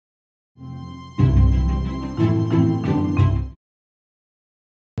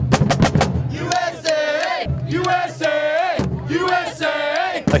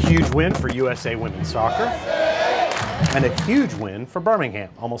huge win for USA Women's Soccer and a huge win for Birmingham.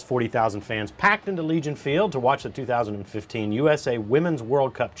 Almost 40,000 fans packed into Legion Field to watch the 2015 USA Women's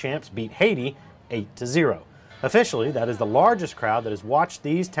World Cup champs beat Haiti 8-0. Officially, that is the largest crowd that has watched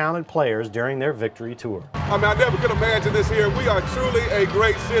these talented players during their victory tour. I mean, I never could imagine this here. We are truly a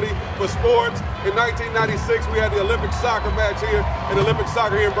great city for sports. In 1996, we had the Olympic soccer match here and Olympic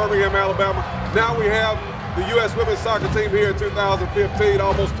soccer here in Birmingham, Alabama. Now we have the U.S. women's soccer team here in 2015,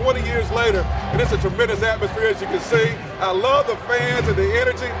 almost 20 years later, and it's a tremendous atmosphere, as you can see. I love the fans and the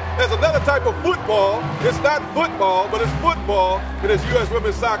energy. There's another type of football. It's not football, but it's football, and it's U.S.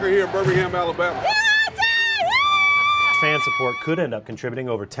 women's soccer here in Birmingham, Alabama. Fan support could end up contributing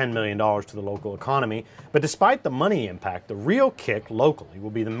over $10 million to the local economy, but despite the money impact, the real kick locally will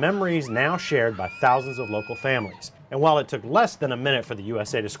be the memories now shared by thousands of local families. And while it took less than a minute for the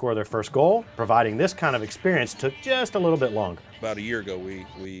USA to score their first goal, providing this kind of experience took just a little bit longer. About a year ago,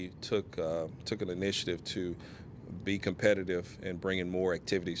 we took an initiative to be competitive and bring in more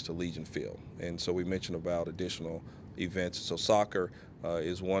activities to Legion Field. And so we mentioned about additional events. So soccer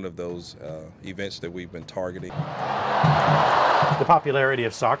is one of those events that we've been targeting. The popularity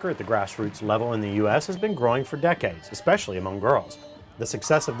of soccer at the grassroots level in the U.S. has been growing for decades, especially among girls. The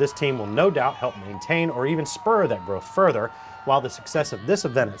success of this team will no doubt help maintain or even spur that growth further, while the success of this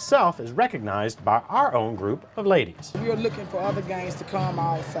event itself is recognized by our own group of ladies. We are looking for other games to come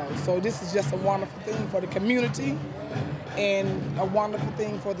also, so this is just a wonderful thing for the community and a wonderful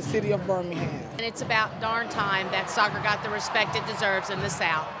thing for the city of Birmingham. And it's about darn time that soccer got the respect it deserves in the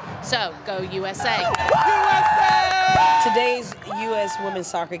South. So, go USA! USA! Today's U.S. women's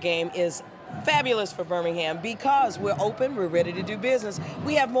soccer game is fabulous for Birmingham because we're open, we're ready to do business.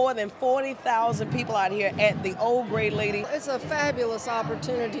 We have more than 40,000 people out here at the Old Gray Lady. It's a fabulous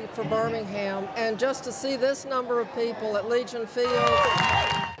opportunity for Birmingham, and just to see this number of people at Legion Field,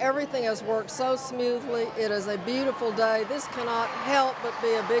 everything has worked so smoothly. It is a beautiful day. This cannot help but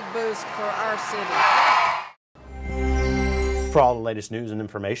be a big boost for our city. For all the latest news and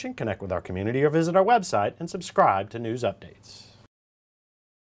information, connect with our community or visit our website and subscribe to news updates.